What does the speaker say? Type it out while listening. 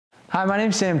Hi, my name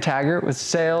is Sam Taggart with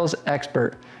Sales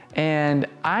Expert, and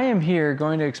I am here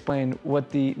going to explain what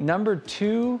the number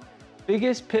 2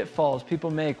 biggest pitfalls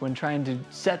people make when trying to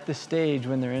set the stage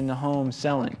when they're in the home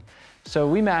selling. So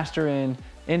we master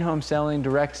in-home selling,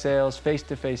 direct sales,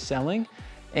 face-to-face selling,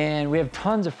 and we have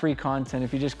tons of free content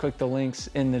if you just click the links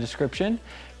in the description.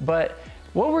 But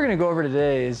what we're gonna go over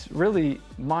today is really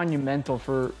monumental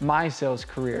for my sales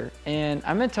career. And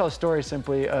I'm gonna tell a story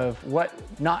simply of what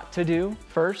not to do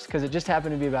first, because it just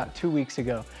happened to be about 2 weeks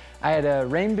ago. I had a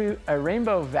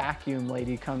rainbow vacuum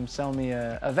lady come sell me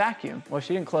a vacuum. Well,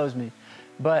 she didn't close me.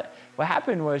 But what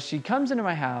happened was she comes into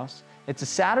my house, it's a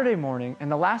Saturday morning,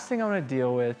 and the last thing I wanna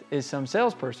deal with is some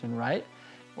salesperson, right?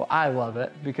 Well, I love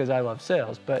it because I love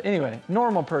sales. But anyway,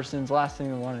 normal person's the last thing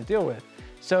they wanna deal with.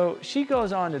 So she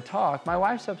goes on to talk. My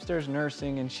wife's upstairs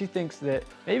nursing, and she thinks that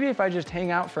maybe if I just hang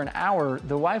out for an hour,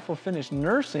 the wife will finish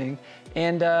nursing,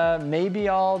 and maybe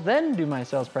I'll then do my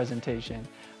sales presentation.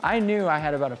 I knew I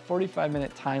had about a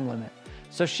 45-minute time limit.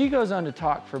 So she goes on to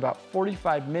talk for about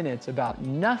 45 minutes about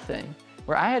nothing,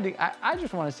 where I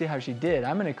just want to see how she did.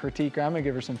 I'm going to critique her. I'm going to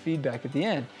give her some feedback at the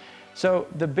end. So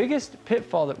the biggest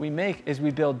pitfall that we make is we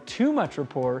build too much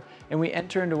rapport, and we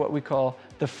enter into what we call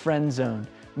the friend zone.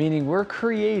 Meaning we're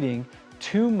creating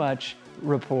too much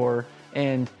rapport,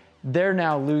 and they're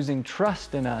now losing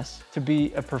trust in us to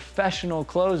be a professional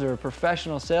closer, a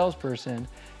professional salesperson,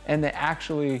 and they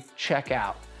actually check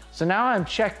out. So now I'm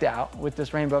checked out with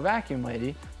this rainbow vacuum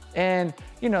lady, and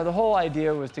you know, the whole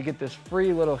idea was to get this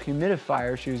free little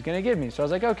humidifier she was gonna give me. So I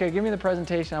was like, okay, give me the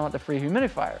presentation, I want the free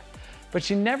humidifier. But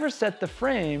she never set the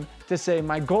frame to say,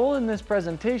 my goal in this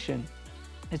presentation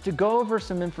is to go over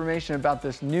some information about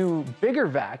this new, bigger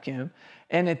vacuum,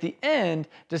 and at the end,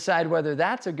 decide whether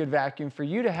that's a good vacuum for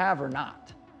you to have or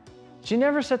not. She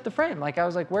never set the frame. Like, I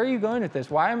was like, where are you going with this?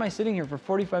 Why am I sitting here for a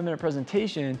 45-minute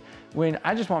presentation when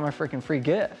I just want my freaking free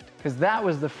gift? Because that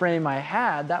was the frame I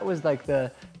had. That was like the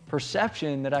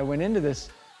perception that I went into this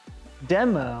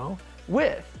demo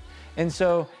with. And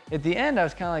so at the end, I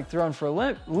was kind of like thrown for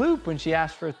a loop when she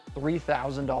asked for a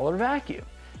 $3,000 vacuum.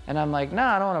 And I'm like,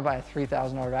 nah, I don't want to buy a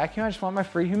 $3,000 vacuum. I just want my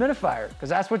free humidifier, because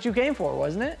that's what you came for,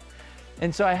 wasn't it?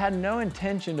 And so I had no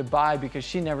intention to buy because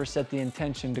she never set the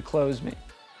intention to close me.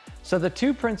 So the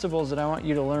 2 principles that I want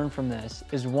you to learn from this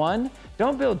is, 1,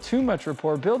 don't build too much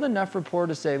rapport. Build enough rapport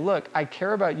to say, look, I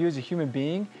care about you as a human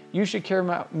being. You should care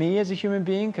about me as a human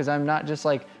being, because I'm not just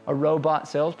like a robot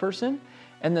salesperson.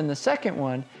 And then the second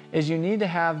one is you need to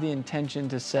have the intention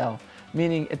to sell.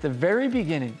 Meaning at the very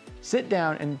beginning, sit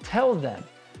down and tell them,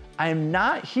 I am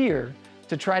not here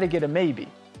to try to get a maybe.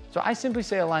 So I simply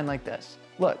say a line like this.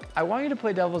 Look, I want you to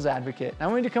play devil's advocate. I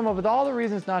want you to come up with all the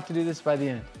reasons not to do this by the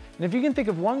end. And if you can think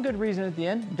of one good reason at the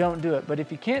end, don't do it. But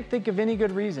if you can't think of any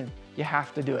good reason, you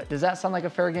have to do it. Does that sound like a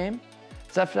fair game?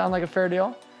 Does that sound like a fair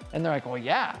deal? And they're like, well,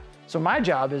 yeah. So my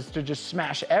job is to just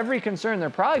smash every concern they're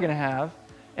probably gonna have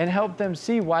and help them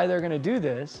see why they're gonna do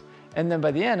this. And then by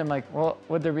the end, I'm like, well,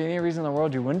 would there be any reason in the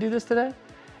world you wouldn't do this today?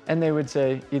 And they would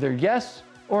say either yes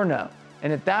or no.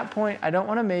 And at that point, I don't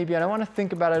want a maybe, I don't want to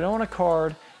think about it, I don't want a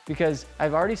card, because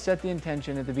I've already set the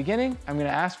intention at the beginning. I'm going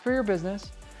to ask for your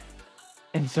business.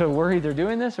 And so we're either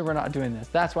doing this or we're not doing this.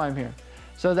 That's why I'm here.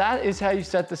 So that is how you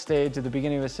set the stage at the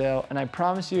beginning of a sale. And I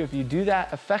promise you, if you do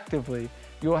that effectively,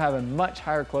 you will have a much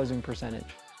higher closing percentage.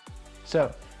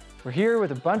 So we're here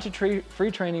with a bunch of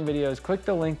free training videos. Click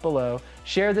the link below.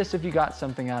 Share this if you got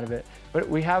something out of it. But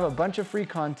we have a bunch of free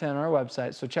content on our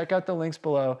website, so check out the links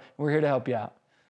below. We're here to help you out.